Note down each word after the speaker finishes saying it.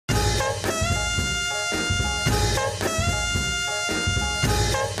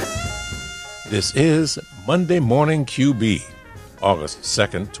This is Monday Morning QB, August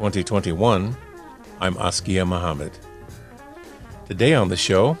 2nd, 2021. I'm Askia Muhammad. Today on the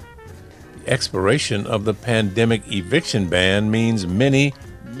show, the expiration of the pandemic eviction ban means many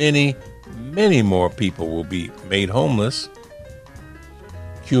more people will be made homeless.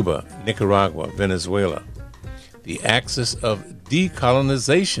 Cuba, Nicaragua, Venezuela, the axis of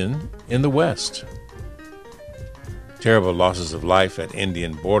decolonization in the West. Terrible losses of life at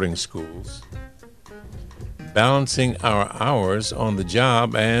Indian boarding schools. Balancing our hours on the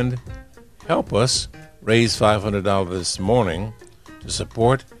job, and help us raise $500 this morning to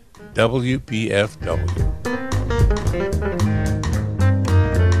support WPFW.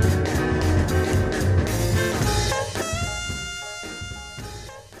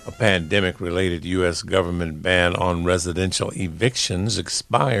 A pandemic-related U.S. government ban on residential evictions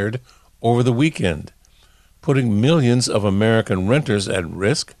expired over the weekend, putting millions of American renters at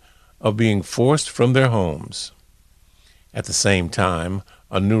risk of being forced from their homes. At the same time,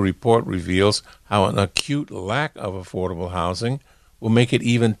 a new report reveals how an acute lack of affordable housing will make it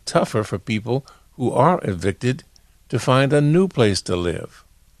even tougher for people who are evicted to find a new place to live.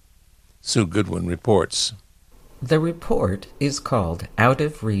 Sue Goodwin reports. The report is called Out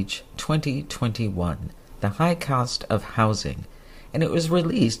of Reach 2021, The High Cost of Housing, and it was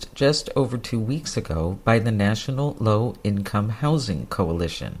released just over 2 weeks ago by the National Low Income Housing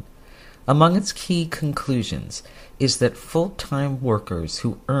Coalition. Among its key conclusions is that full-time workers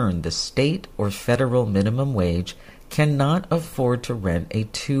who earn the state or federal minimum wage cannot afford to rent a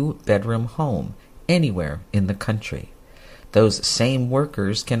 2-bedroom home anywhere in the country. Those same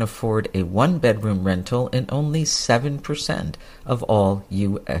workers can afford a 1-bedroom rental in only 7% of all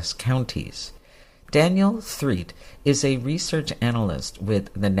U.S. counties. Daniel Threet is a research analyst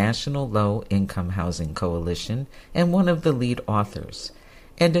with the National Low Income Housing Coalition and one of the lead authors.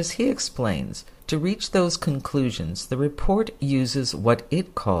 And as he explains, to reach those conclusions, the report uses what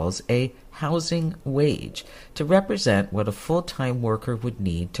it calls a housing wage to represent what a full-time worker would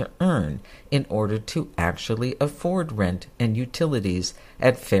need to earn in order to actually afford rent and utilities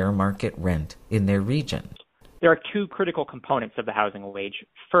at fair market rent in their region. There are two critical components of the housing wage.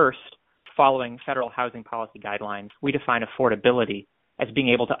 First, following federal housing policy guidelines, we define affordability as being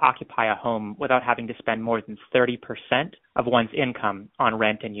able to occupy a home without having to spend more than 30% of one's income on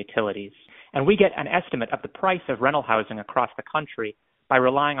rent and utilities. And we get an estimate of the price of rental housing across the country by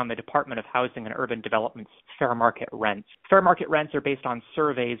relying on the Department of Housing and Urban Development's fair market rents. Fair market rents are based on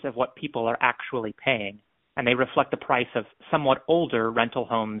surveys of what people are actually paying, and they reflect the price of somewhat older rental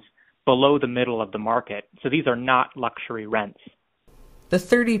homes below the middle of the market. So these are not luxury rents. The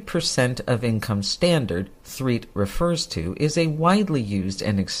 30% of income standard Threet refers to is a widely used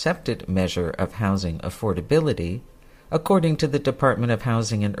and accepted measure of housing affordability. According to the Department of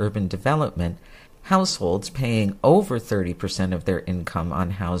Housing and Urban Development, households paying over 30% of their income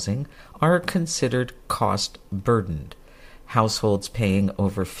on housing are considered cost-burdened. Households paying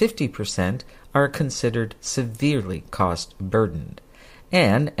over 50% are considered severely cost-burdened.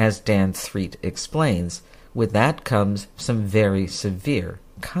 And, as Dan Threet explains, with that comes some very severe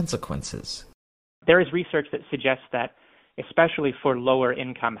consequences. There is research that suggests that, especially for lower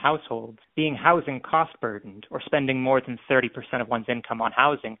income households, being housing cost burdened or spending more than 30% of one's income on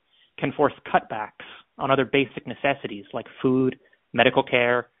housing can force cutbacks on other basic necessities like food, medical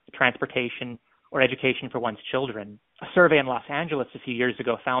care, transportation, or education for one's children. A survey in Los Angeles a few years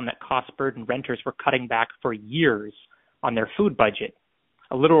ago found that cost-burdened renters were cutting back for years on their food budget,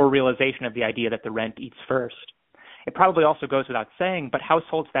 a literal realization of the idea that the rent eats first. It probably also goes without saying, but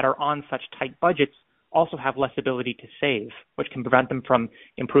households that are on such tight budgets also have less ability to save, which can prevent them from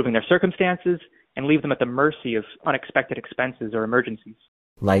improving their circumstances and leave them at the mercy of unexpected expenses or emergencies.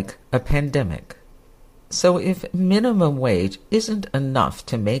 Like a pandemic. So if minimum wage isn't enough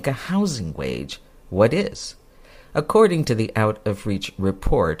to make a housing wage, what is? According to the Out of Reach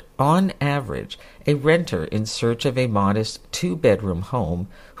report, on average, a renter in search of a modest 2-bedroom home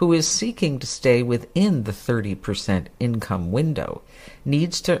who is seeking to stay within the 30% income window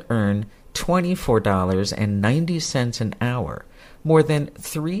needs to earn $24.90 an hour, more than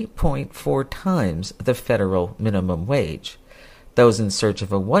 3.4 times the federal minimum wage. Those in search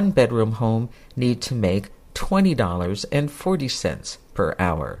of a 1-bedroom home need to make $20.40 per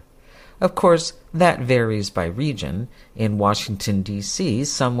hour. Of course, that varies by region. In Washington, D.C.,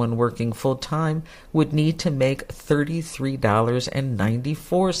 someone working full-time would need to make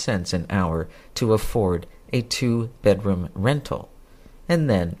 $33.94 an hour to afford a 2-bedroom rental. And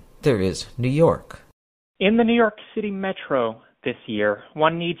then there is New York. In the New York City Metro this year,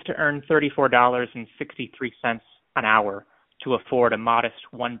 one needs to earn $34.63 an hour to afford a modest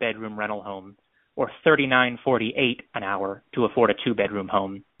 1-bedroom rental home or $39.48 an hour to afford a two-bedroom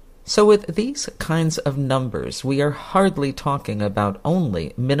home. So with these kinds of numbers, we are hardly talking about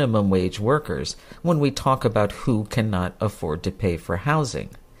only minimum wage workers when we talk about who cannot afford to pay for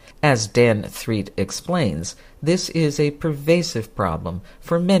housing. As Dan Threet explains, this is a pervasive problem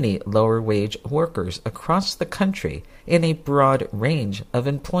for many lower wage workers across the country in a broad range of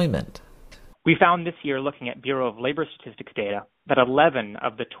employment. We found this year, looking at Bureau of Labor Statistics data, that 11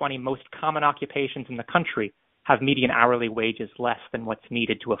 of the 20 most common occupations in the country have median hourly wages less than what's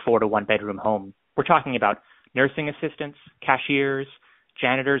needed to afford a one-bedroom home. We're talking about nursing assistants, cashiers,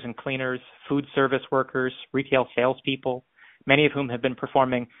 janitors and cleaners, food service workers, retail salespeople, many of whom have been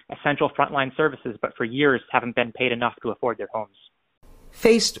performing essential frontline services but for years haven't been paid enough to afford their homes.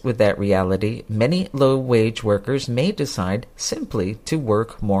 Faced with that reality, many low-wage workers may decide simply to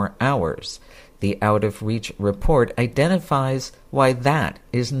work more hours. The Out of Reach report identifies why that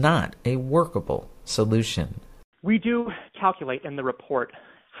is not a workable solution. We do calculate in the report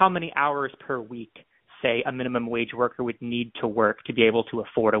how many hours per week, say, a minimum wage worker would need to work to be able to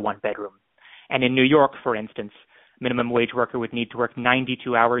afford a one-bedroom. And in New York, for instance, minimum wage worker would need to work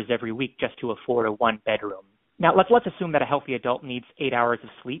 92 hours every week just to afford a one-bedroom. Now, let's assume that a healthy adult needs 8 hours of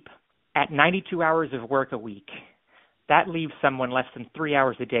sleep. At 92 hours of work a week, that leaves someone less than 3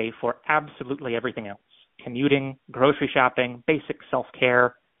 hours a day for absolutely everything else. Commuting, grocery shopping, basic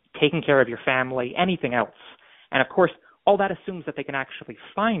self-care, taking care of your family, anything else. And of course, all that assumes that they can actually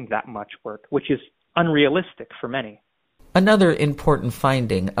find that much work, which is unrealistic for many. Another important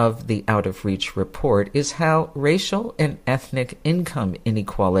finding of the Out of Reach report is how racial and ethnic income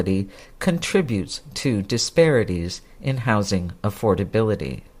inequality contributes to disparities in housing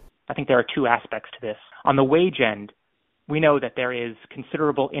affordability. I think there are two aspects to this. On the wage end, we know that there is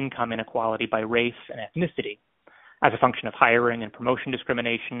considerable income inequality by race and ethnicity as a function of hiring and promotion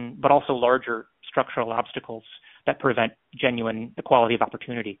discrimination, but also larger structural obstacles that prevent genuine equality of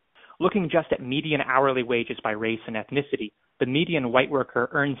opportunity. Looking just at median hourly wages by race and ethnicity, the median white worker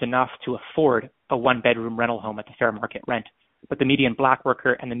earns enough to afford a one-bedroom rental home at the fair market rent, but the median black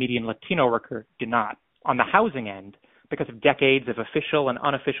worker and the median Latino worker do not. On the housing end, because of decades of official and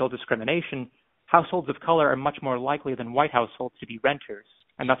unofficial discrimination, households of color are much more likely than white households to be renters,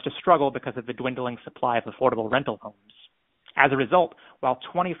 and thus to struggle because of the dwindling supply of affordable rental homes. As a result, while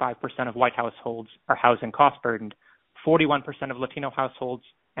 25% of white households are housing cost-burdened, 41% of Latino households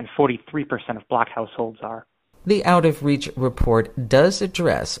and 43% of black households are. The Out of Reach report does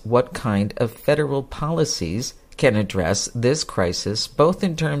address what kind of federal policies can address this crisis, both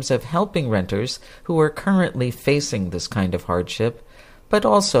in terms of helping renters who are currently facing this kind of hardship, but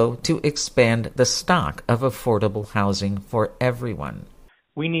also to expand the stock of affordable housing for everyone.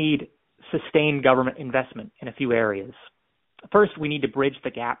 We need sustained government investment in a few areas. First, we need to bridge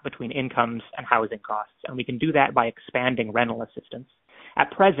the gap between incomes and housing costs, and we can do that by expanding rental assistance.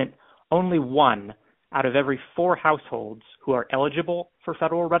 At present, only 1 out of every 4 households who are eligible for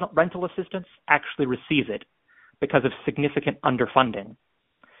federal rental assistance actually receive it because of significant underfunding.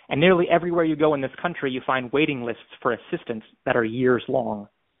 And nearly everywhere you go in this country, you find waiting lists for assistance that are years long.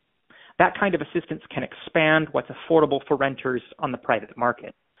 That kind of assistance can expand what's affordable for renters on the private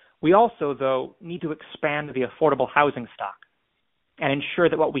market. We also, though, need to expand the affordable housing stock and ensure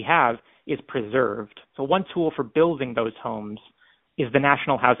that what we have is preserved. So one tool for building those homes is the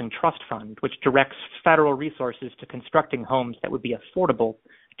National Housing Trust Fund, which directs federal resources to constructing homes that would be affordable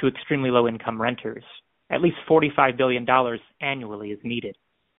to extremely low-income renters. At least $45 billion annually is needed.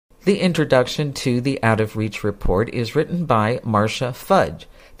 The introduction to the Out of Reach report is written by Marcia Fudge,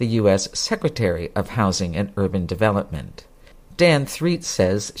 the U.S. Secretary of Housing and Urban Development. Dan Threet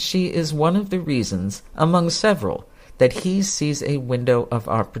says she is one of the reasons, among several, that he sees a window of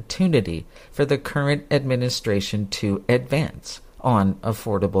opportunity for the current administration to advance on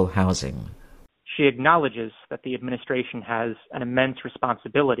affordable housing. She acknowledges that the administration has an immense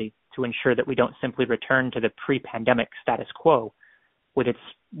responsibility to ensure that we don't simply return to the pre-pandemic status quo with its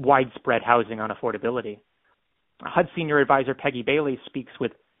widespread housing unaffordability. HUD Senior Advisor Peggy Bailey speaks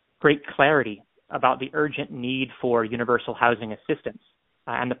with great clarity about the urgent need for universal housing assistance.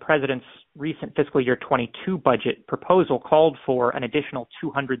 And the President's recent fiscal year 22 budget proposal called for an additional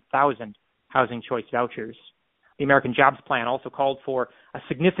 200,000 housing choice vouchers. The American Jobs Plan also called for a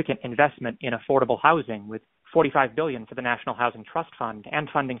significant investment in affordable housing with $45 billion for the National Housing Trust Fund and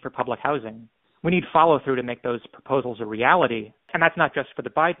funding for public housing. We need follow-through to make those proposals a reality, and that's not just for the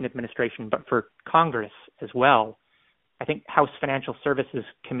Biden administration, but for Congress as well. I think House Financial Services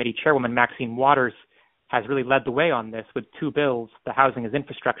Committee Chairwoman Maxine Waters has really led the way on this with 2 bills, the Housing as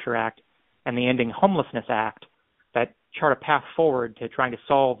Infrastructure Act and the Ending Homelessness Act, that chart a path forward to trying to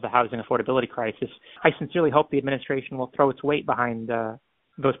solve the housing affordability crisis. I sincerely hope the administration will throw its weight behind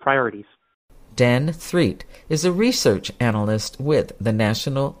those priorities. Dan Threet is a research analyst with the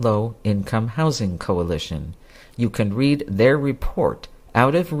National Low Income Housing Coalition. You can read their report,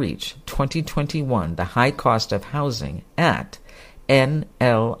 Out of Reach 2021, The High Cost of Housing, at nlihc.org.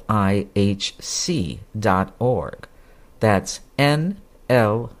 That's nlihc.org.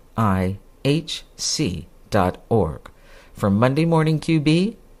 From Monday Morning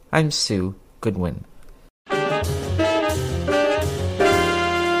QB, I'm Sue Goodwin.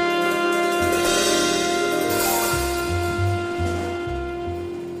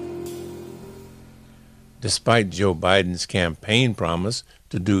 Despite Joe Biden's campaign promise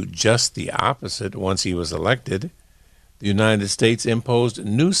to do just the opposite once he was elected, the United States imposed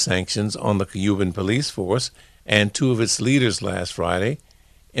new sanctions on the Cuban police force and two of its leaders last Friday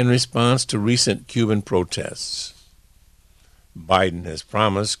in response to recent Cuban protests. Biden has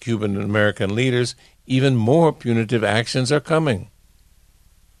promised Cuban American leaders even more punitive actions are coming.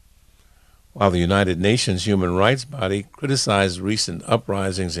 While the United Nations human rights body criticized recent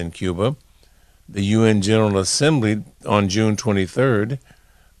uprisings in Cuba, the UN General Assembly on June 23rd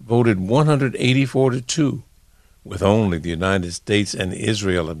voted 184-2, with only the United States and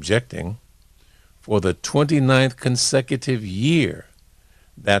Israel objecting, for the 29th consecutive year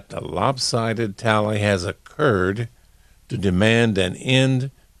that the lopsided tally has occurred to demand an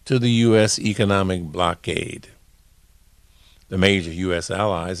end to the U.S. economic blockade. The major U.S.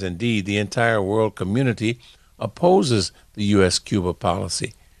 allies, indeed the entire world community, opposes the U.S.-Cuba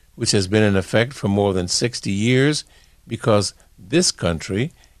policy, which has been in effect for more than 60 years because this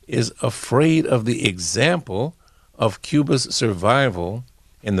country is afraid of the example of Cuba's survival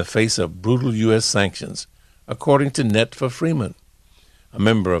in the face of brutal U.S. sanctions, according to Netfa Freeman, a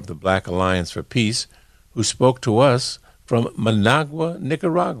member of the Black Alliance for Peace, who spoke to us from Managua,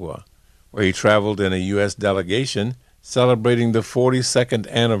 Nicaragua, where he traveled in a U.S. delegation celebrating the 42nd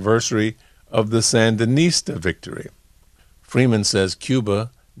anniversary of the Sandinista victory. Freeman says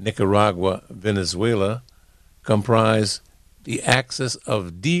Cuba, Nicaragua, Venezuela comprise the axis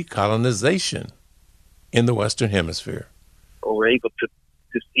of decolonization in the Western Hemisphere. We're able to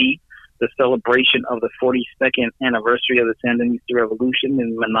see the celebration of the 42nd anniversary of the Sandinista Revolution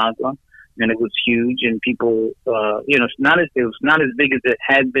in Managua, and it was huge. And people, it was not as big as it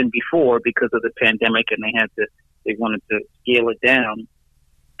had been before because of the pandemic, and they wanted to scale it down.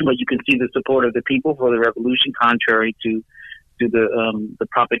 But you can see the support of the people for the revolution, contrary to the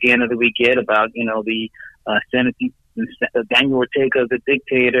propaganda that we get about the Daniel Ortega, the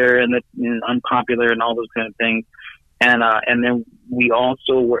dictator, and the unpopular, and all those kind of things. And then we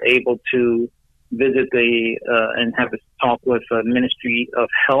also were able to visit and have a talk with the Ministry of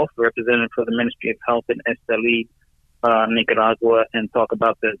Health, representative for the Ministry of Health in Esteli, Nicaragua, and talk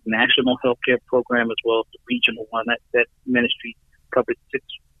about the national healthcare program as well as the regional one. That ministry covered six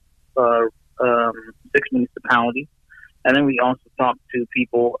municipalities. And then we also talked to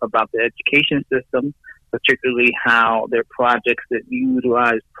people about the education system, particularly how their projects that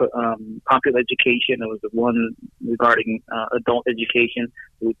utilize popular education. There was the one regarding adult education.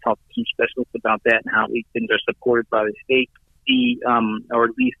 We talked to some specialists about that and how these things are supported by the state. Or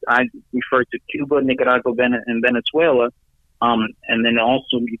at least I refer to Cuba, Nicaragua, and Venezuela. And then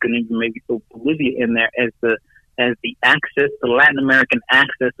also you can even maybe put Bolivia in there as the access, the Latin American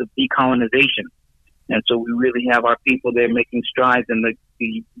access of decolonization. And so we really have our people there making strides, and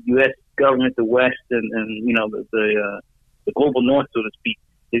the U.S. government, the West, and the global North, so to speak,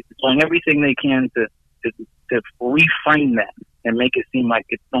 is doing everything they can to reframe that and make it seem like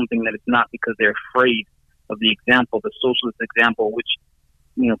it's something that it's not, because they're afraid of the example, the socialist example, which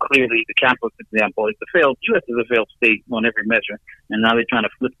clearly the capitalist example is the failed. U.S. is a failed state on every measure, and now they're trying to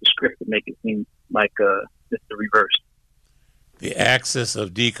flip the script and make it seem like it's the reverse. The axis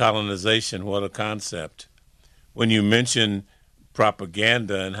of decolonization, what a concept. When you mention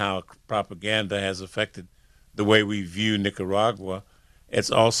propaganda and how propaganda has affected the way we view Nicaragua, it's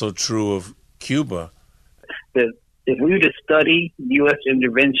also true of Cuba. If we were to study U.S.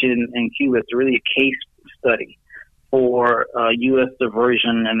 intervention in Cuba, it's really a case study for U.S.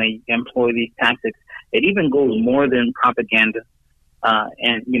 diversion, and they employ these tactics. It even goes more than propaganda.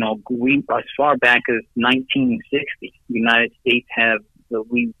 We, as far back as 1960, the United States have the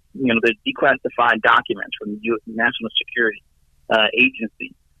declassified documents from the U.S. National Security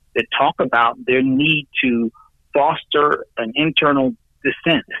Agency that talk about their need to foster an internal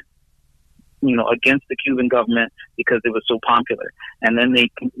dissent, against the Cuban government because it was so popular. And then they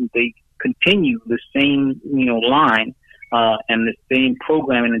continue the same, line and the same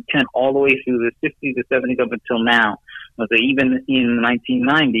program and intent all the way through the 60s, the 70s up until now. that even in the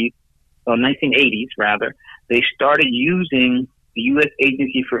 1990s, or 1980s rather, they started using the U.S.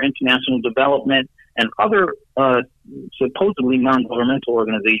 Agency for International Development and other supposedly non-governmental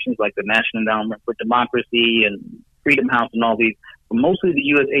organizations like the National Endowment for Democracy and Freedom House and all these, but mostly the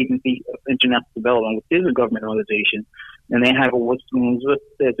U.S. Agency of International Development, which is a government organization, and they have what's known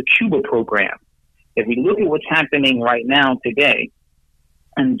as the Cuba program. If we look at what's happening right now today,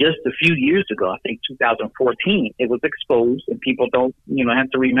 and just a few years ago, I think 2014, it was exposed, and people don't, have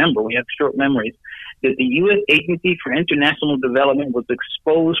to remember, we have short memories, that the U.S. Agency for International Development was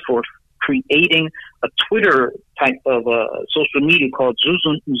exposed for creating a Twitter type of social media called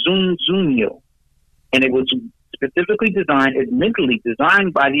Zunio. And it was specifically designed, admittedly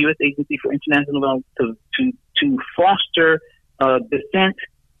designed by the U.S. Agency for International Development to foster dissent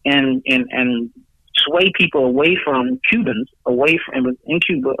and sway people away from Cubans, away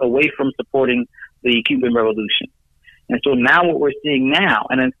from supporting the Cuban Revolution. And so now what we're seeing now,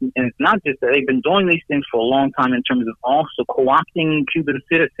 and it's not just that they've been doing these things for a long time in terms of also co-opting Cuban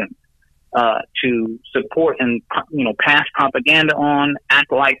citizens to support and, pass propaganda on,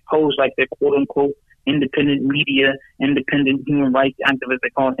 pose like they're quote unquote independent media, independent human rights activists.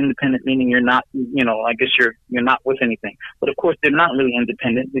 They call it independent, meaning you're not, I guess you're not with anything. But of course they're not really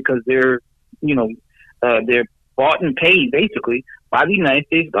independent because they're bought and paid basically by the United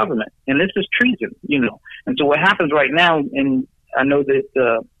States government. And this is treason, And so what happens right now, and I know that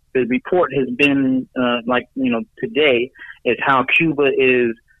the report has been today, is how Cuba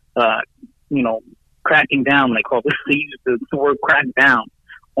is, cracking down. They use the word crack down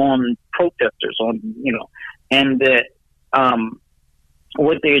on protesters, and that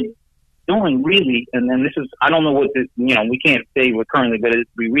what they're doing really, and then this is, I don't know what this, we can't say we're currently, but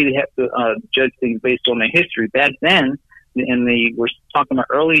we really have to judge things based on their history. Back then, we're talking about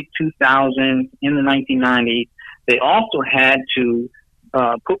early 2000s, in the 1990s, they also had to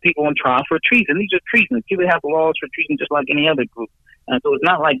put people on trial for treason. These are treason. Cuba has laws for treason just like any other group. And so it's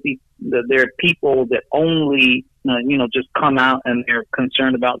not like there are people that only, just come out and they're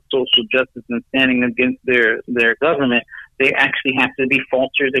concerned about social justice and standing against their government. They actually have to be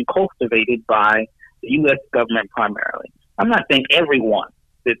fostered and cultivated by the U.S. government primarily. I'm not saying everyone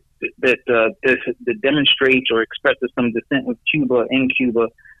that demonstrates or expresses some dissent with Cuba,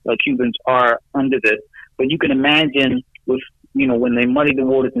 Cubans are under this. But you can imagine with, when they muddy the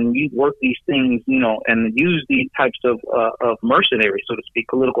waters and work these things, and use these types of mercenaries, so to speak,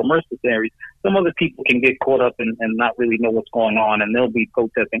 political mercenaries, some other people can get caught up and not really know what's going on, and they'll be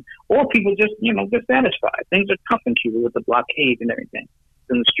protesting. Or people just, get satisfied. Things are tough in Cuba with the blockade and everything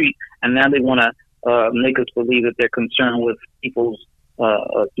in the street. And now they want to make us believe that they're concerned with people's,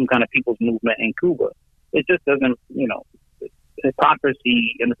 some kind of people's movement in Cuba. It just doesn't,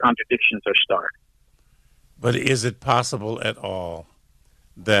 hypocrisy and the contradictions are stark. But is it possible at all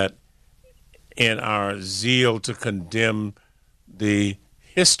that in our zeal to condemn the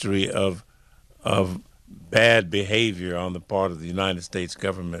history of bad behavior on the part of the United States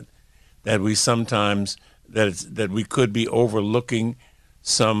government, that we sometimes that we could be overlooking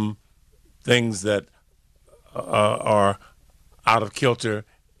some things that are out of kilter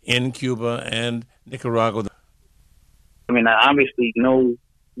in Cuba and Nicaragua? I mean, obviously, no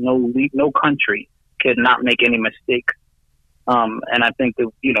country could not make any mistake. And I think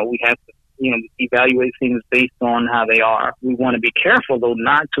that, we have to, evaluate things based on how they are. We want to be careful, though,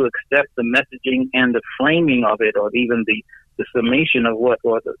 not to accept the messaging and the framing of it, or even the summation of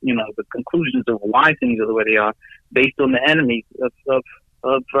the conclusions of why things are the way they are based on the enemies of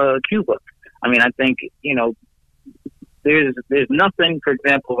Cuba. I mean, I think, there's nothing, for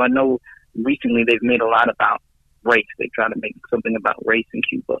example, I know recently they've made a lot about race. They try to make something about race in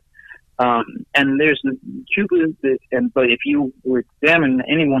Cuba. And there's Cuba, but if you examine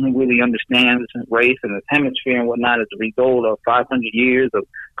anyone who really understands race and this hemisphere and whatnot as a result of 500 years of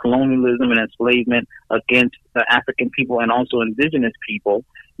colonialism and enslavement against African people and also indigenous people,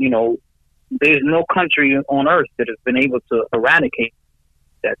 there's no country on earth that has been able to eradicate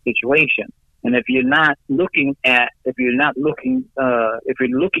that situation. And if you're looking at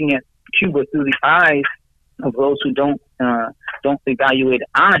Cuba through the eyes of those who don't evaluate it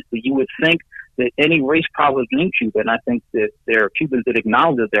honestly, you would think that any race problems in Cuba, and I think that there are Cubans that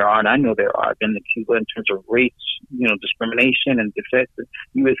acknowledge that there are, and I know there are in Cuba in terms of race, discrimination and defense.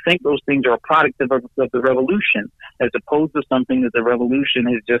 You would think those things are a product of the revolution, as opposed to something that the revolution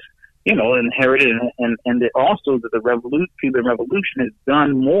has just, inherited, and that also that the Cuban Revolution has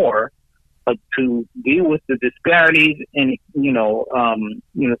done more to deal with the disparities and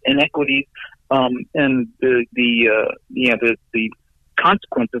inequities and the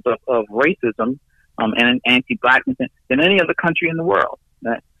consequences of racism and anti-blackness than any other country in the world.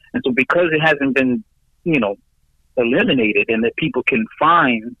 Right? And so because it hasn't been, eliminated, and that people can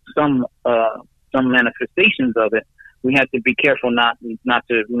find some manifestations of it, we have to be careful not to make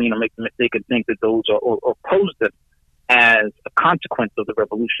the mistake and think that those are or pose them as a consequence of the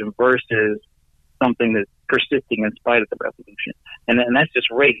revolution versus something that's persisting in spite of the revolution, and that's just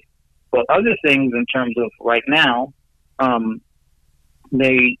race. But other things in terms of right now, Cuba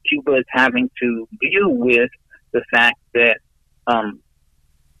is having to deal with the fact that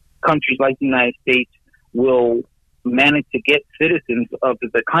countries like the United States will manage to get citizens of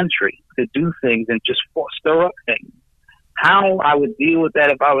the country to do things and just stir up things. How I would deal with that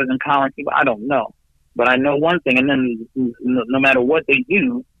if I was in power in Cuba, I don't know. But I know one thing, and then no matter what they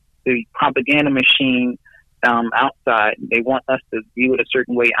do, the propaganda machine outside, they want us to view it a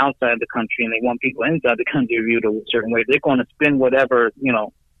certain way outside the country, and they want people inside the country to view it a certain way. They're going to spin whatever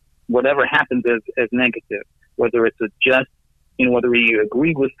happens as negative, whether it's whether we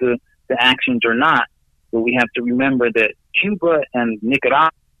agree with the actions or not. But we have to remember that Cuba and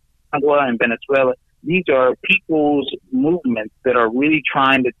Nicaragua and Venezuela, these are people's movements that are really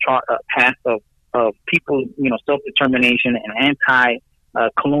trying to chart a path of people, self-determination and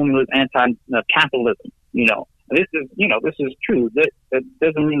anti-colonialism, anti-capitalism. This is true. That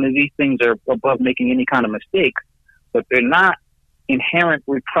doesn't mean that these things are above making any kind of mistakes, but they're not inherent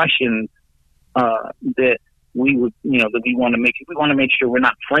repressions that we would, that we want to make. We want to make sure we're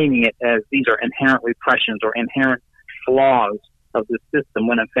not framing it as these are inherent repressions or inherent flaws of the system,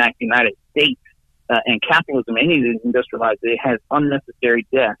 when in fact the United States and capitalism, any of these industrialized, it has unnecessary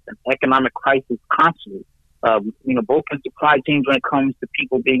death and economic crisis constantly. Broken supply chains when it comes to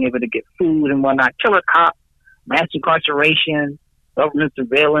people being able to get food and whatnot, killer cops, mass incarceration, government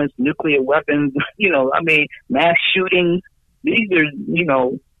surveillance, nuclear weapons, mass shootings. These are,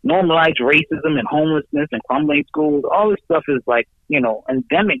 normalized racism and homelessness and crumbling schools. All this stuff is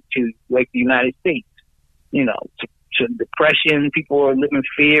endemic to the United States. To depression, people are living in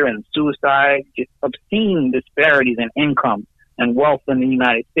fear and suicide, just obscene disparities in income and wealth in the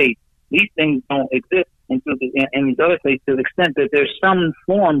United States. These things don't exist in these other places to the extent that there's some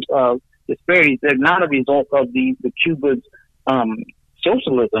forms of disparities. They're not a result of the Cuba's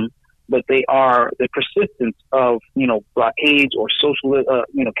socialism, but they are the persistence of, blockades or socialist,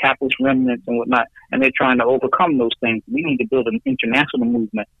 capitalist remnants and whatnot, and they're trying to overcome those things. We need to build an international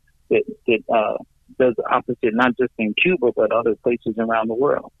movement that does the opposite, not just in Cuba, but other places around the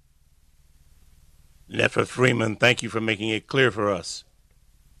world. Netfa Freeman, thank you for making it clear for us.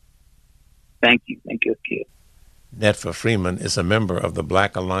 Thank you. Thank you, kid. Netfa Freeman is a member of the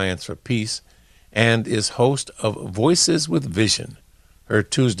Black Alliance for Peace and is host of Voices with Vision,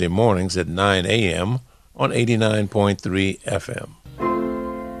 heard Tuesday mornings at 9 a.m. on 89.3 FM.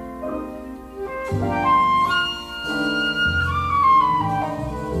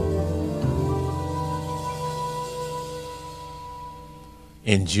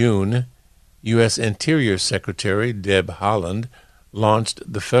 In June, U.S. Interior Secretary Deb Haaland launched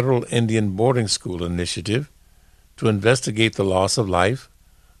the Federal Indian Boarding School Initiative to investigate the loss of life,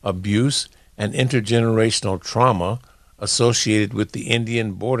 abuse, and intergenerational trauma associated with the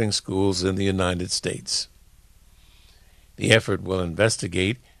Indian boarding schools in the United States. The effort will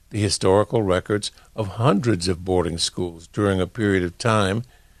investigate the historical records of hundreds of boarding schools during a period of time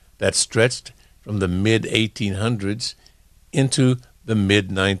that stretched from the mid-1800s into the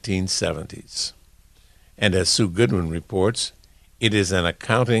mid-1970s. And as Sue Goodwin reports, it is an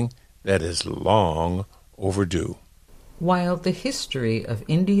accounting that is long overdue. While the history of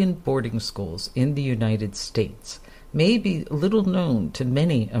Indian boarding schools in the United States may be little known to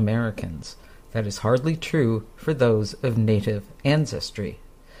many Americans, that is hardly true for those of Native ancestry.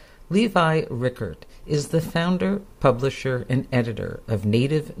 Levi Rickert is the founder, publisher, and editor of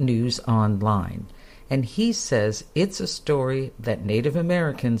Native News Online, and he says it's a story that Native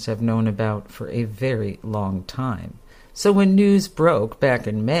Americans have known about for a very long time. So when news broke back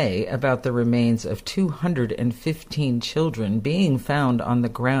in May about the remains of 215 children being found on the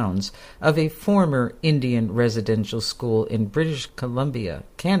grounds of a former Indian residential school in British Columbia,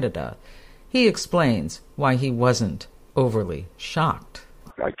 Canada, he explains why he wasn't overly shocked.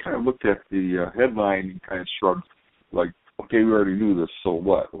 I kind of looked at the headline and kind of shrugged, like, okay, we already knew this, so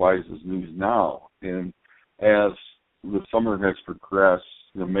what? Why is this news now? And as the summer has progressed,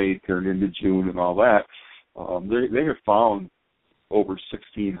 May turned into June and all that, they have found over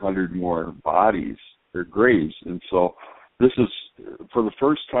 1,600 more bodies, or graves. And so this is, for the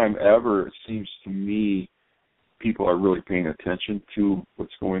first time ever, it seems to me, people are really paying attention to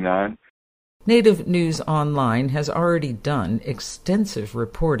what's going on. Native News Online has already done extensive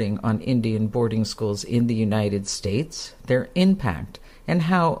reporting on Indian boarding schools in the United States, their impact, and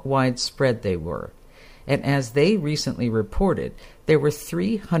how widespread they were. And as they recently reported, there were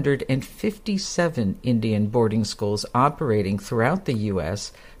 357 Indian boarding schools operating throughout the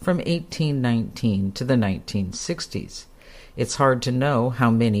U.S. from 1819 to the 1960s. It's hard to know how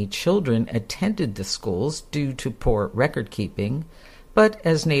many children attended the schools due to poor record-keeping, but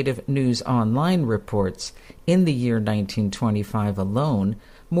as Native News Online reports, in the year 1925 alone,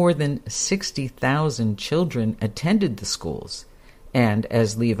 more than 60,000 children attended the schools. And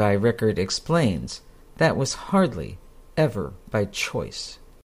as Levi Rickard explains, that was hardly ever by choice.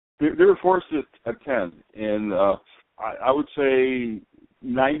 They were forced to attend, and I would say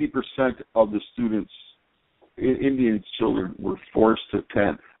 90% of the students, Indian children, were forced to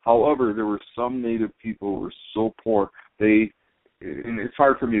attend. However, there were some Native people who were so poor, and it's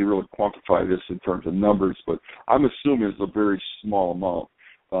hard for me to really quantify this in terms of numbers, but I'm assuming it's a very small amount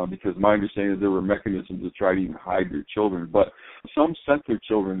because my understanding is there were mechanisms to try to even hide their children. But some sent their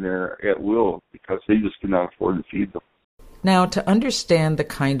children there at will because they just could not afford to feed them. Now, to understand the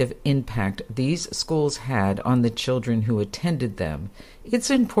kind of impact these schools had on the children who attended them,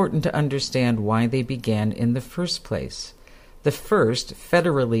 it's important to understand why they began in the first place. The first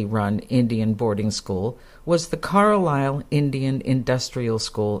federally run Indian boarding school was the Carlisle Indian Industrial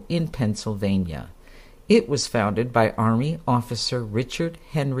School in Pennsylvania. It was founded by Army officer Richard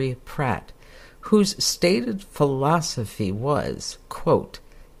Henry Pratt, whose stated philosophy was, quote,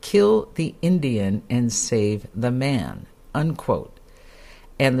 "Kill the Indian and save the man," unquote.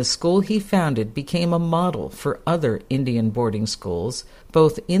 And the school he founded became a model for other Indian boarding schools,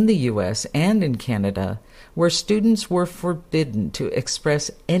 both in the U.S. and in Canada, where students were forbidden to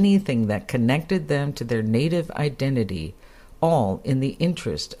express anything that connected them to their native identity, all in the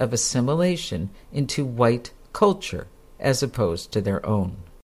interest of assimilation into white culture as opposed to their own.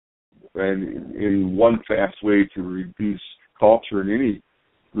 And in one fast way to reduce culture in any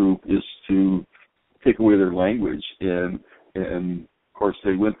group is to take away their language. And of course,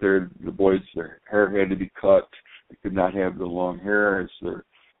 they went there, the boys, their hair had to be cut. They could not have the long hair as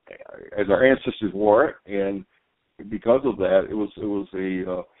our ancestors wore it. And because of that, it was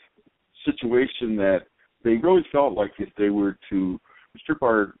a situation that they really felt like if they were to strip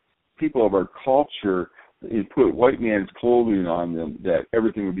our people of our culture and put white man's clothing on them, that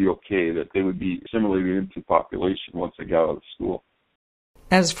everything would be okay, that they would be assimilated into population once they got out of school.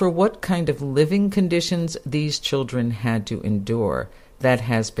 As for what kind of living conditions these children had to endure, that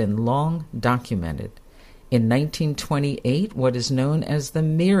has been long documented. In 1928, what is known as the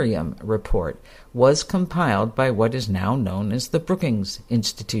Merriam Report was compiled by what is now known as the Brookings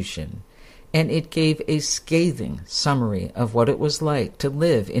Institution, and it gave a scathing summary of what it was like to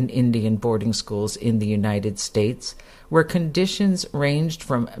live in Indian boarding schools in the United States, where conditions ranged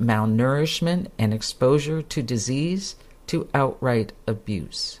from malnourishment and exposure to disease to outright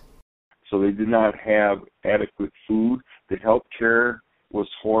abuse. So they did not have adequate food. The health care was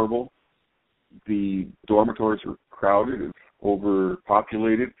horrible. The dormitories were crowded and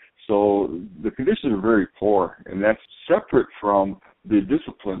overpopulated. So the conditions were very poor, and that's separate from the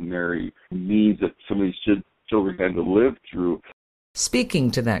disciplinary needs that some of these children had to live through.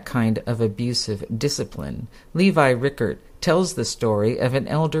 Speaking to that kind of abusive discipline, Levi Rickard tells the story of an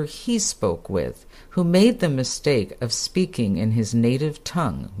elder he spoke with who made the mistake of speaking in his native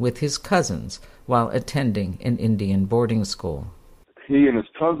tongue with his cousins while attending an Indian boarding school. He and his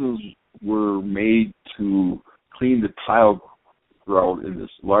cousins were made to clean the tile grout in this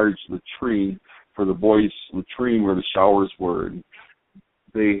large latrine for the boys' latrine where the showers were. And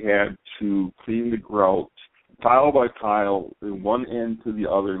they had to clean the grout tile by tile, in one end to the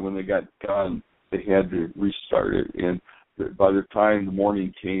other, and when they got done, they had to restart it. And by the time the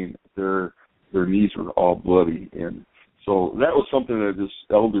morning came, their knees were all bloody. And so that was something that this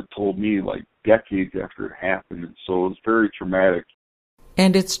elder told me like decades after it happened. And so it was very traumatic.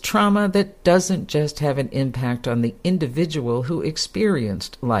 And it's trauma that doesn't just have an impact on the individual who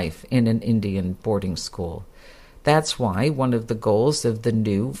experienced life in an Indian boarding school. That's why one of the goals of the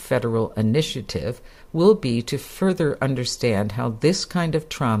new federal initiative will be to further understand how this kind of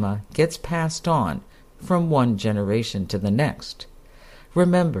trauma gets passed on from one generation to the next.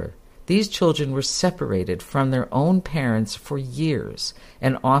 Remember, these children were separated from their own parents for years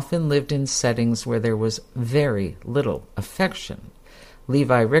and often lived in settings where there was very little affection.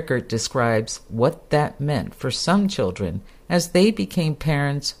 Levi Rickard describes what that meant for some children as they became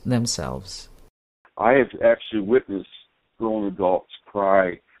parents themselves. I have actually witnessed grown adults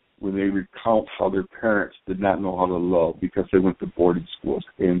cry when they recount how their parents did not know how to love because they went to boarding schools.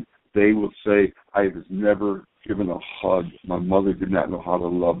 And they will say, I was never given a hug. My mother did not know how to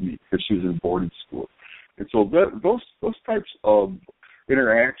love me because she was in boarding school. And so those types of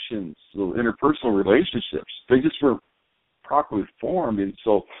interactions, so interpersonal relationships, they just weren't properly formed. And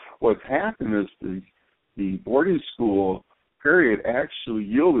so what happened is the boarding school period actually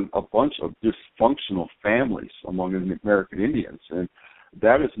yielded a bunch of dysfunctional families among the American Indians. And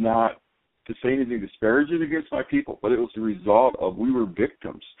that is not to say anything disparaging against my people, but it was the result of we were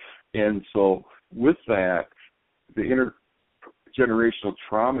victims. And so with that, the intergenerational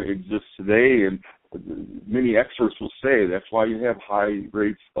trauma exists today, and many experts will say that's why you have high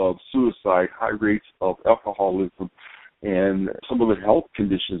rates of suicide, high rates of alcoholism, and some of the health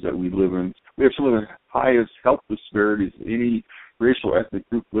conditions that we live in. We have some of the highest health disparities in any racial ethnic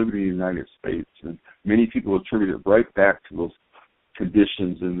group living in the United States. And many people attribute it right back to those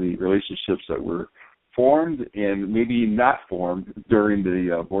conditions and the relationships that were formed and maybe not formed during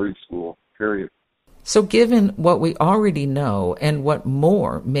the boarding school period. So given what we already know and what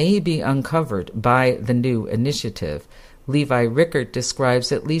more may be uncovered by the new initiative, Levi Rickert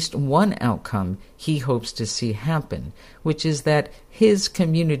describes at least one outcome he hopes to see happen, which is that his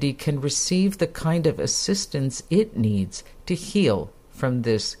community can receive the kind of assistance it needs to heal from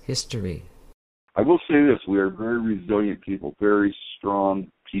this history. I will say this, we are very resilient people, very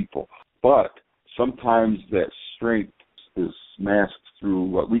strong people, but sometimes that strength is masked through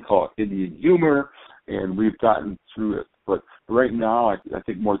what we call Indian humor, and we've gotten through it. But right now, I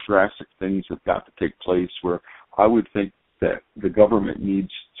think more drastic things have got to take place where I would think that the government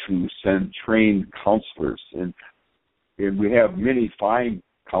needs to send trained counselors, and we have many fine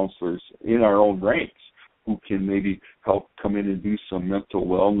counselors in our own ranks who can maybe help come in and do some mental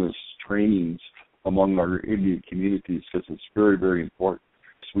wellness trainings among our Indian communities, because it's very, very important.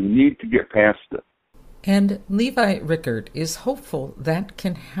 So we need to get past it. And Levi Rickert is hopeful that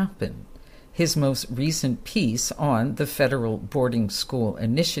can happen. His most recent piece on the federal boarding school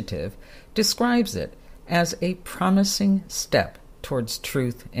initiative describes it as a promising step towards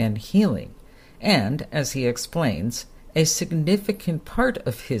truth and healing. And, as he explains, a significant part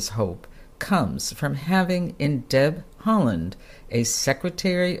of his hope comes from having in Deb Haaland a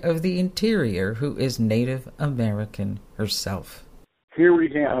Secretary of the Interior who is Native American herself. Here we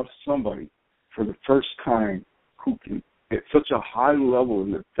have somebody for the first time who can, at such a high level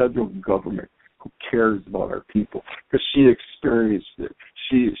in the federal government, who cares about our people, because she experienced it.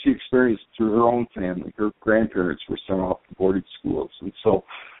 She experienced it through her own family. Her grandparents were sent off to boarding schools. And so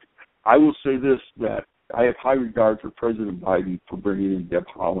I will say this, that I have high regard for President Biden for bringing in Deb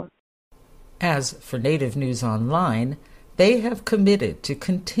Haaland. As for Native News Online, they have committed to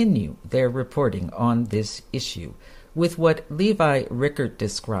continue their reporting on this issue with what Levi Rickert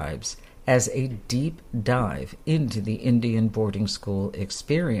describes as a deep dive into the Indian boarding school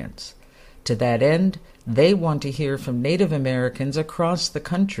experience. To that end, they want to hear from Native Americans across the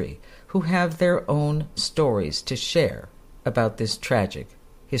country who have their own stories to share about this tragic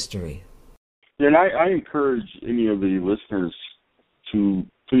history. And I encourage any of the listeners to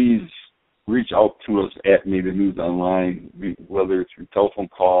please reach out to us at Native News Online, whether through telephone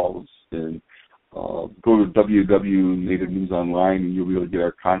calls, and go to www.nativenewsonline and you'll be able to get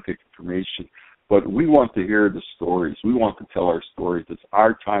our contact information. But we want to hear the stories. We want to tell our stories. It's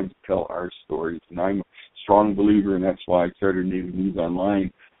our time to tell our stories. And I'm a strong believer, and that's why I started Native News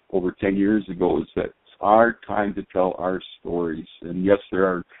Online over 10 years ago, is that it's our time to tell our stories. And yes, there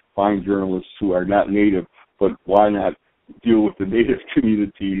are fine journalists who are not Native, but why not deal with the Native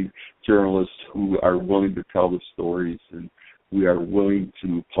community journalists who are willing to tell the stories, and we are willing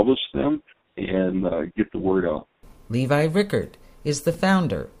to publish them and get the word out. Levi Rickert is the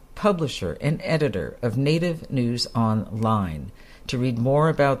founder, publisher, and editor of Native News Online. To read more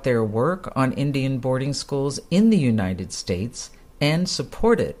about their work on Indian boarding schools in the United States and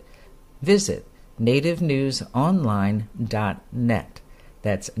support it, visit nativenewsonline.net.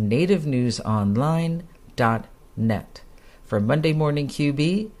 That's nativenewsonline.net. For Monday Morning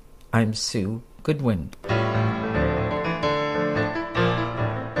QB, I'm Sue Goodwin.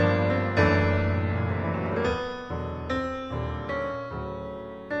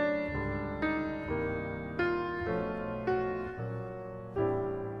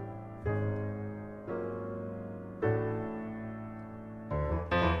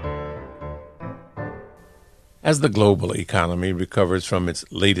 As the global economy recovers from its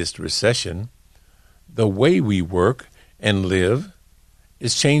latest recession, the way we work and live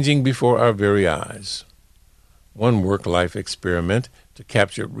is changing before our very eyes. One work-life experiment to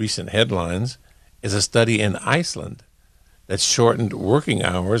capture recent headlines is a study in Iceland that shortened working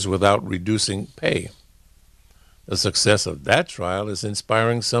hours without reducing pay. The success of that trial is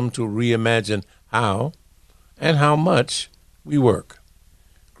inspiring some to reimagine how and how much we work.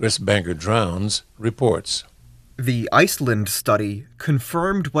 Chris Banker-Drowns reports. The Iceland study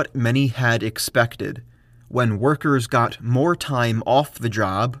confirmed what many had expected. When workers got more time off the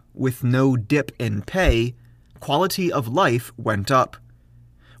job with no dip in pay, quality of life went up.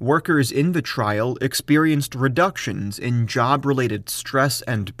 Workers in the trial experienced reductions in job-related stress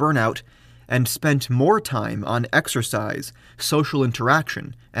and burnout and spent more time on exercise, social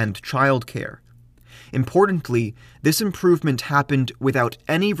interaction, and childcare. Importantly, this improvement happened without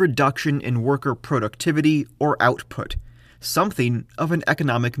any reduction in worker productivity or output, something of an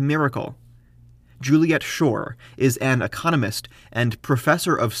economic miracle. Juliet Shore is an economist and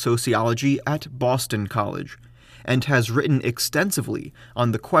professor of sociology at Boston College, and has written extensively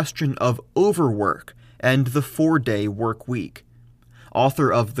on the question of overwork and the 4-day work week.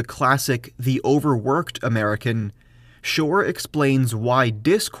 Author of the classic The Overworked American, Shore explains why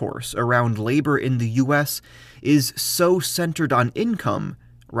discourse around labor in the U.S. is so centered on income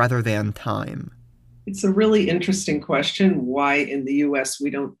rather than time. It's a really interesting question why in the U.S. we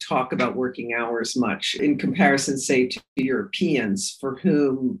don't talk about working hours much in comparison, say, to Europeans, for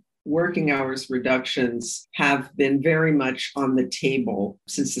whom working hours reductions have been very much on the table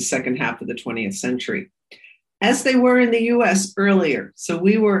since the second half of the 20th century, as they were in the US earlier. So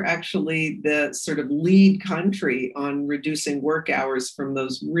we were actually the sort of lead country on reducing work hours from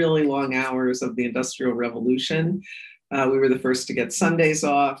those really long hours of the Industrial Revolution. We were the first to get Sundays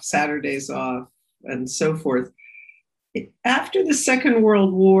off, Saturdays off, and so forth. After the Second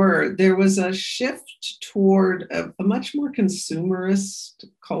World War, there was a shift toward a much more consumerist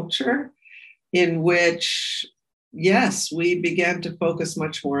culture in which, yes, we began to focus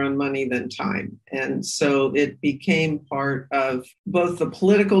much more on money than time. And so it became part of both the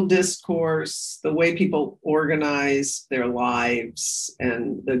political discourse, the way people organize their lives,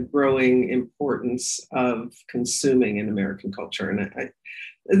 and the growing importance of consuming in American culture. And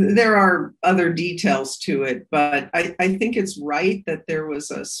there are other details to it, but I think it's right that there was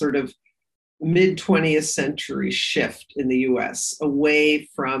a sort of mid-20th century shift in the US away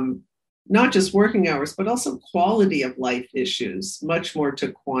from not just working hours, but also quality of life issues, much more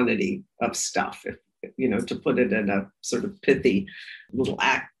to quantity of stuff, if, to put it in a sort of pithy little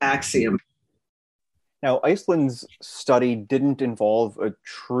axiom. Now, Iceland's study didn't involve a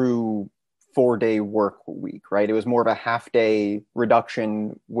true 4-day work week, right? It was more of a half-day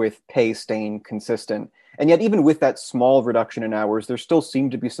reduction with pay staying consistent. And yet, even with that small reduction in hours, there still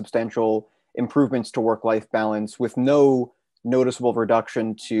seemed to be substantial improvements to work-life balance with no noticeable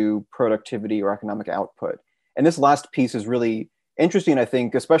reduction to productivity or economic output. And this last piece is really interesting, I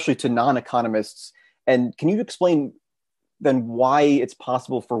think, especially to non-economists. And can you explain then why it's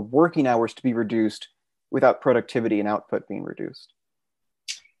possible for working hours to be reduced without productivity and output being reduced?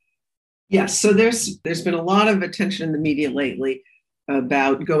 Yes, so there's been a lot of attention in the media lately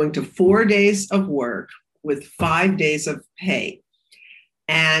about going to 4 days of work with 5 days of pay.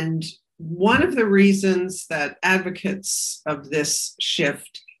 And one of the reasons that advocates of this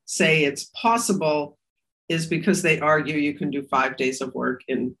shift say it's possible is because they argue you can do 5 days of work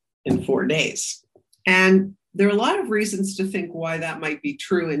in 4 days. And there are a lot of reasons to think why that might be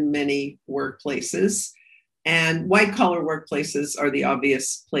true in many workplaces. And white-collar workplaces are the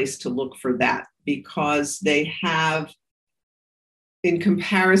obvious place to look for that because they have, in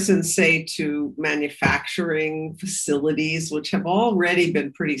comparison, say, to manufacturing facilities, which have already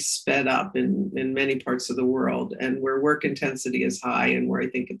been pretty sped up in many parts of the world, and where work intensity is high and where I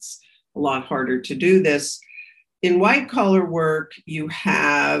think it's a lot harder to do this. In white-collar work, you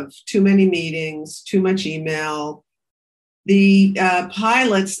have too many meetings, too much email. The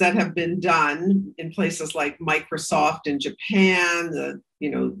pilots that have been done in places like Microsoft in Japan, the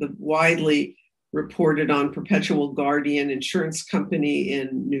widely reported on Perpetual Guardian insurance company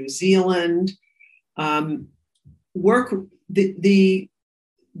in New Zealand, the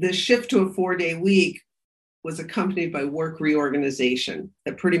shift to a 4-day week was accompanied by work reorganization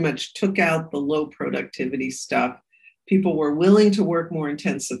that pretty much took out the low productivity stuff. People were willing to work more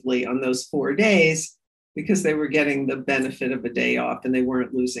intensively on those 4 days because they were getting the benefit of a day off and they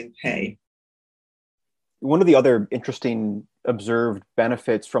weren't losing pay. One of the other interesting observed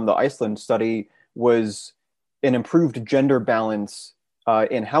benefits from the Iceland study was an improved gender balance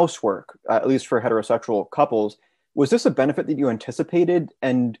in housework, at least for heterosexual couples. Was this a benefit that you anticipated?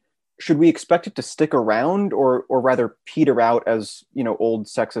 And should we expect it to stick around or rather peter out as, old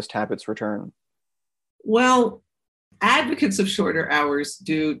sexist habits return? Well, Advocates of shorter hours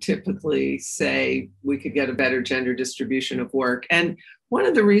do typically say we could get a better gender distribution of work. And one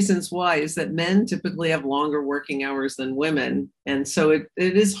of the reasons why is that men typically have longer working hours than women. And so it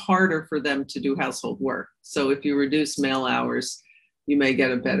is harder for them to do household work. So if you reduce male hours, you may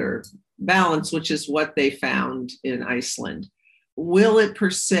get a better balance, which is what they found in Iceland. Will it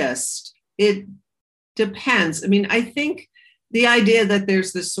persist? It depends. I mean, I think the idea that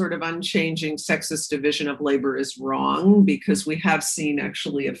there's this sort of unchanging sexist division of labor is wrong, because we have seen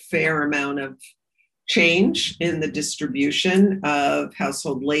actually a fair amount of change in the distribution of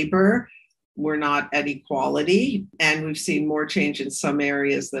household labor. We're not at equality, and we've seen more change in some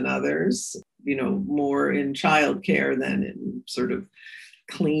areas than others, more in childcare than in sort of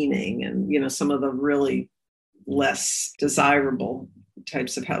cleaning and, some of the really less desirable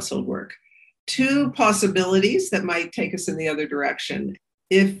types of household work. Two possibilities that might take us in the other direction.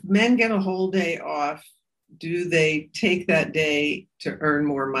 If men get a whole day off, do they take that day to earn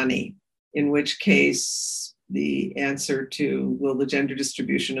more money? In which case, the answer to will the gender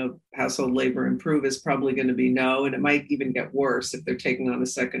distribution of household labor improve is probably going to be no, and it might even get worse if they're taking on a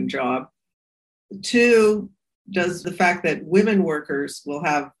second job. Two, does the fact that women workers will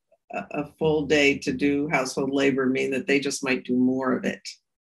have a full day to do household labor mean that they just might do more of it?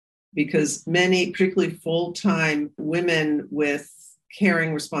 Because many, particularly full-time women with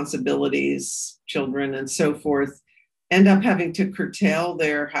caring responsibilities, children and so forth, end up having to curtail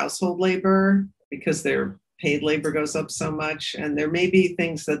their household labor because their paid labor goes up so much. And there may be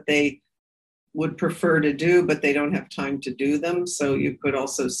things that they would prefer to do, but they don't have time to do them. So you could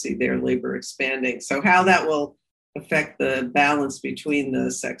also see their labor expanding. So how that will affect the balance between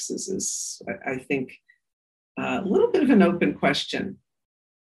the sexes is, I think, a little bit of an open question.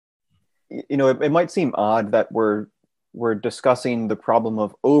 It might seem odd that we're discussing the problem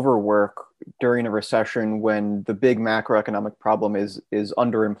of overwork during a recession when the big macroeconomic problem is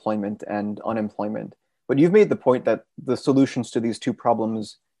underemployment and unemployment. But you've made the point that the solutions to these two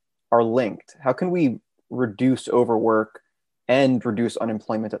problems are linked. How can we reduce overwork and reduce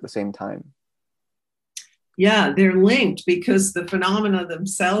unemployment at the same time? Yeah, they're linked because the phenomena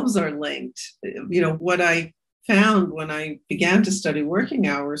themselves are linked. What I found when I began to study working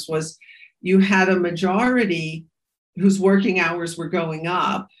hours was you had a majority whose working hours were going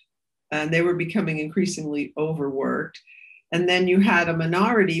up and they were becoming increasingly overworked. And then you had a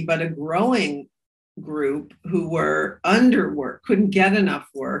minority, but a growing group who were underworked, couldn't get enough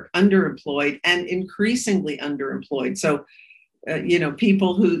work, underemployed, and increasingly underemployed. So,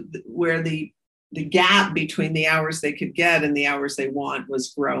 people where the gap between the hours they could get and the hours they want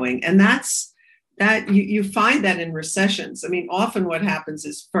was growing. And you find that in recessions. I mean, often what happens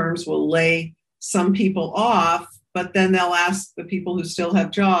is firms will lay some people off, but then they'll ask the people who still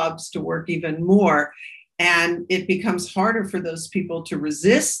have jobs to work even more. And it becomes harder for those people to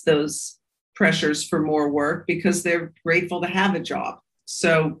resist those pressures for more work because they're grateful to have a job.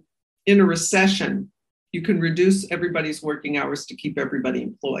 So in a recession, you can reduce everybody's working hours to keep everybody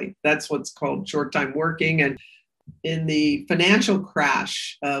employed. That's what's called short-time working. And in the financial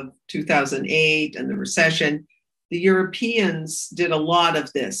crash of 2008 and the recession, the Europeans did a lot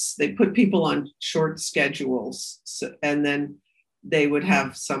of this. They put people on short schedules, and then they would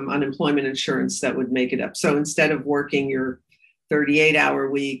have some unemployment insurance that would make it up. So instead of working your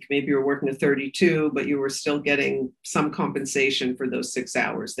 38-hour week, maybe you were working a 32, but you were still getting some compensation for those 6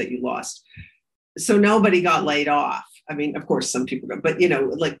 hours that you lost. So nobody got laid off. I mean, of course, some people got, but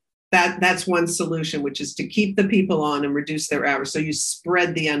that's one solution, which is to keep the people on and reduce their hours. So you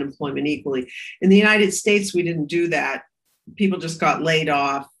spread the unemployment equally. In the United States, we didn't do that. People just got laid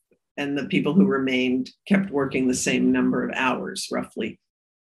off, and the people who remained kept working the same number of hours, roughly.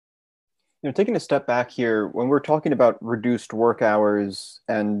 Taking a step back here, when we're talking about reduced work hours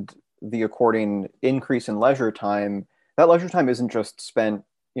and the according increase in leisure time, that leisure time isn't just spent,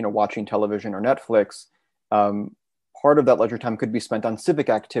 watching television or Netflix. Part of that leisure time could be spent on civic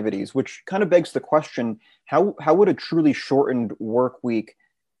activities, which kind of begs the question, how would a truly shortened work week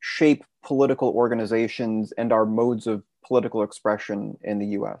shape political organizations and our modes of political expression in the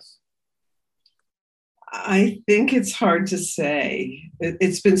US? I think it's hard to say.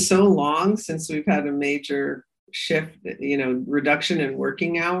 It's been so long since we've had a major shift, reduction in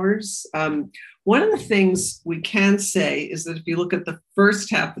working hours. One of the things we can say is that if you look at the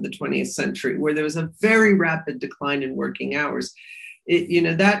first half of the 20th century, where there was a very rapid decline in working hours,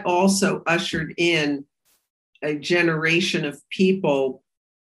 that also ushered in a generation of people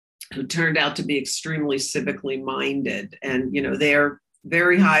who turned out to be extremely civically minded. And, they're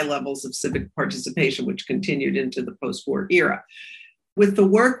very high levels of civic participation, which continued into the post-war era. With the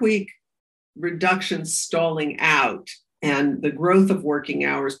work week reductions stalling out and the growth of working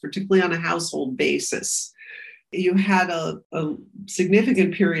hours, particularly on a household basis, you had a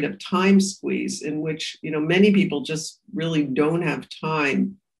significant period of time squeeze in which, many people just really don't have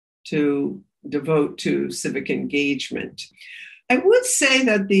time to devote to civic engagement. I would say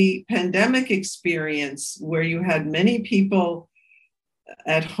that the pandemic experience, where you had many people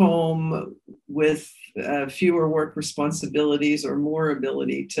at home with fewer work responsibilities or more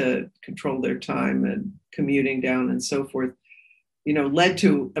ability to control their time and commuting down and so forth, led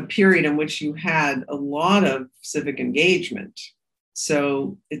to a period in which you had a lot of civic engagement.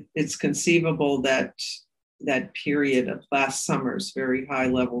 So it's conceivable that that period of last summer's very high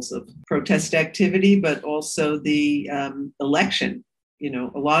levels of protest activity, but also the election,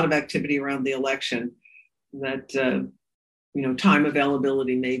 a lot of activity around the election, that, time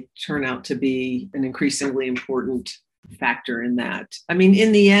availability may turn out to be an increasingly important factor in that. I mean,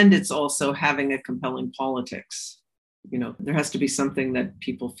 in the end, it's also having a compelling politics. There has to be something that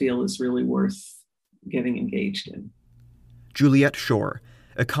people feel is really worth getting engaged in. Juliet Shore,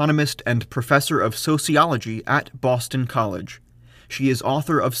 economist and professor of sociology at Boston College. She is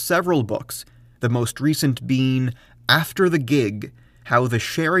author of several books, the most recent being After the Gig: How the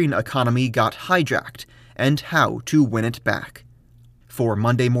Sharing Economy Got Hijacked and How to Win It Back. For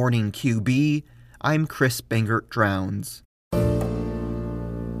Monday Morning QB, I'm Chris Bangert-Drowns.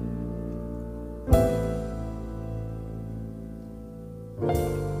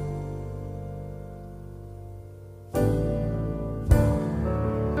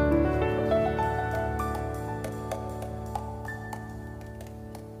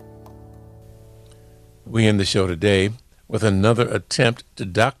 We end the show today with another attempt to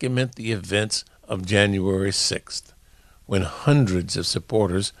document the events of January 6th, when hundreds of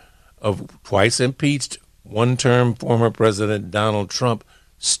supporters of twice impeached one-term former President Donald Trump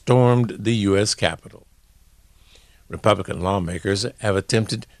stormed the U.S. Capitol. Republican lawmakers have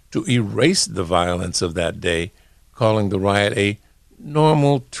attempted to erase the violence of that day, calling the riot a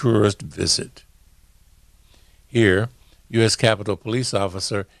normal tourist visit. Here, U.S. Capitol Police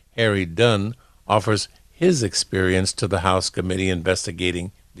Officer Harry Dunn offers his experience to the House committee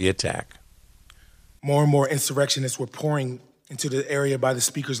investigating the attack. More and more insurrectionists were pouring into the area by the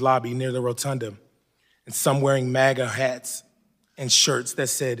Speaker's lobby near the rotunda, and some wearing MAGA hats and shirts that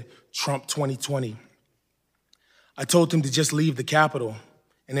said Trump 2020. I told them to just leave the Capitol,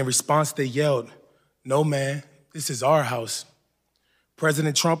 and in response they yelled, "No, man, this is our house.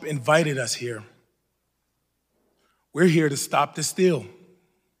 President Trump invited us here. We're here to stop the steal.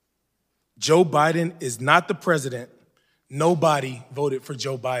 Joe Biden is not the president. Nobody voted for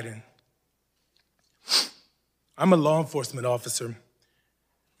Joe Biden." I'm a law enforcement officer,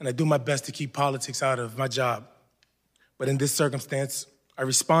 and I do my best to keep politics out of my job. But in this circumstance, I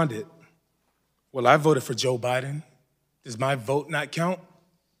responded, "Well, I voted for Joe Biden. Does my vote not count?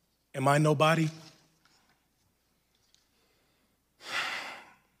 Am I nobody?"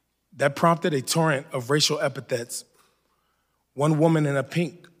 That prompted a torrent of racial epithets. One woman in a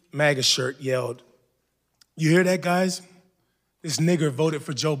pink MAGA shirt yelled, "You hear that, guys? This nigger voted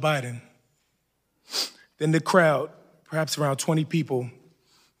for Joe Biden." Then the crowd, perhaps around 20 people,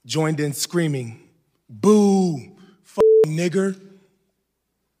 joined in screaming, "Boo, f***ing nigger."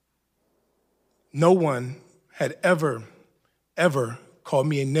 No one had ever called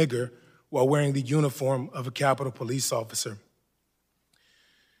me a nigger while wearing the uniform of a Capitol Police officer.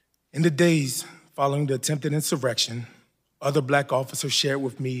 In the days following the attempted insurrection, other black officers shared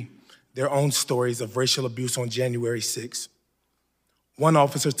with me their own stories of racial abuse on January 6th. One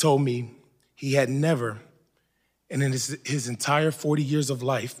officer told me he had never, and in his entire 40 years of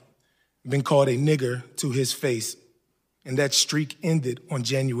life, been called a nigger to his face, and that streak ended on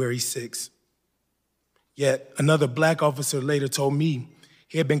January 6th. Yet another black officer later told me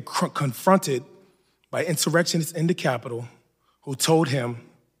he had been confronted by insurrectionists in the Capitol who told him,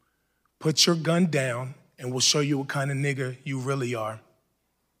 "Put your gun down and we'll show you what kind of nigger you really are."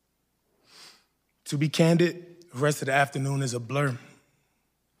 To be candid, the rest of the afternoon is a blur.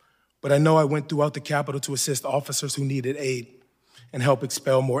 But I know I went throughout the Capitol to assist officers who needed aid and help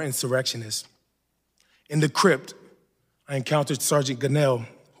expel more insurrectionists. In the crypt, I encountered Sergeant Gunnell,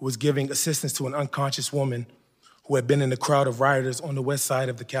 who was giving assistance to an unconscious woman who had been in the crowd of rioters on the west side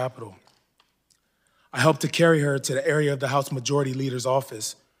of the Capitol. I helped to carry her to the area of the House Majority Leader's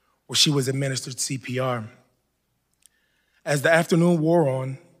office, where she was administered CPR. As the afternoon wore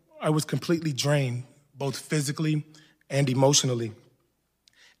on, I was completely drained, both physically and emotionally,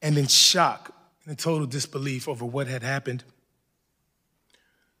 and in shock and in total disbelief over what had happened.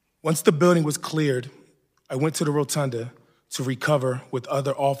 Once the building was cleared, I went to the rotunda to recover with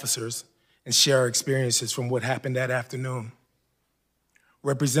other officers and share our experiences from what happened that afternoon.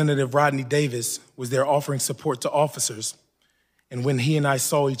 Representative Rodney Davis was there offering support to officers, and when he and I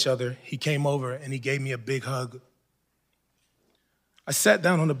saw each other, he came over and he gave me a big hug. I sat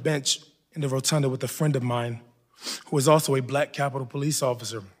down on a bench in the rotunda with a friend of mine who was also a Black Capitol Police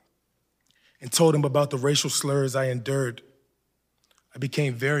officer and told him about the racial slurs I endured. I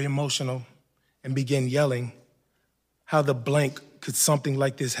became very emotional and began yelling, "How the blank could something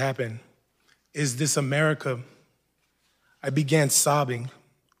like this happen? Is this America?" I began sobbing.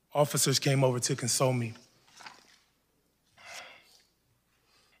 Officers came over to console me.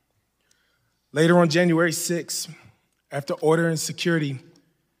 Later on January 6th, after order and security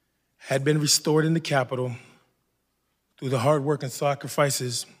had been restored in the Capitol through the hard work and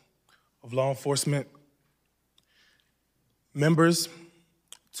sacrifices of law enforcement, members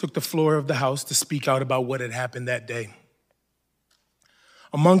took the floor of the House to speak out about what had happened that day.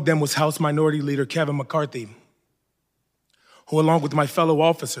 Among them was House Minority Leader Kevin McCarthy, who, along with my fellow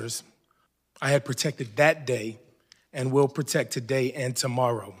officers, I had protected that day and will protect today and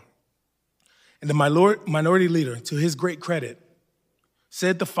tomorrow. And the Minority Leader, to his great credit,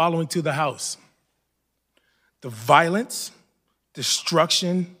 said the following to the House: "The violence,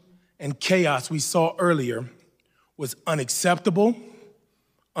 destruction, and chaos we saw earlier was unacceptable,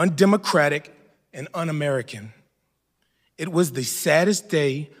 undemocratic, and un-American. It was the saddest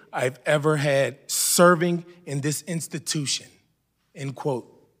day I've ever had serving in this institution," end quote.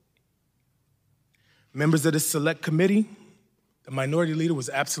 Members of the Select Committee, the Minority Leader was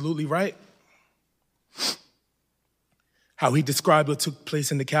absolutely right. How he described what took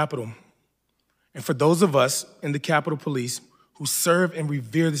place in the Capitol. And for those of us in the Capitol Police who serve and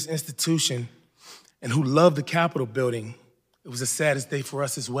revere this institution and who love the Capitol building, it was the saddest day for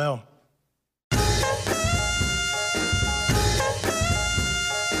us as well.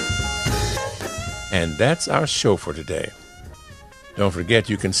 And that's our show for today. Don't forget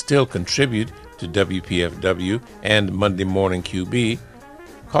you can still contribute to WPFW and Monday Morning QB.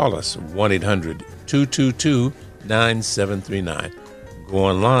 Call us 1-800-222-9739. Go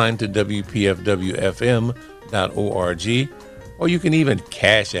online to WPFWFM.org, or you can even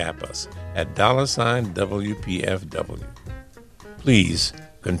Cash App us at $WPFW. Please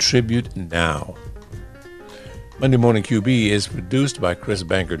contribute now. Monday Morning QB is produced by Chris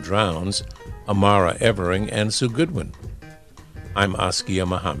Banker Drowns, Amara Evering, and Sue Goodwin. I'm Askia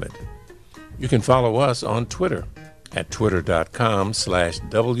Muhammad. You can follow us on Twitter at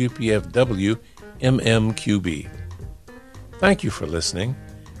twitter.com/WPFWMMQB. Thank you for listening,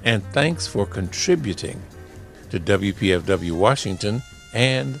 and thanks for contributing to WPFW Washington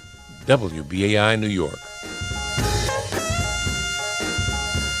and WBAI New York.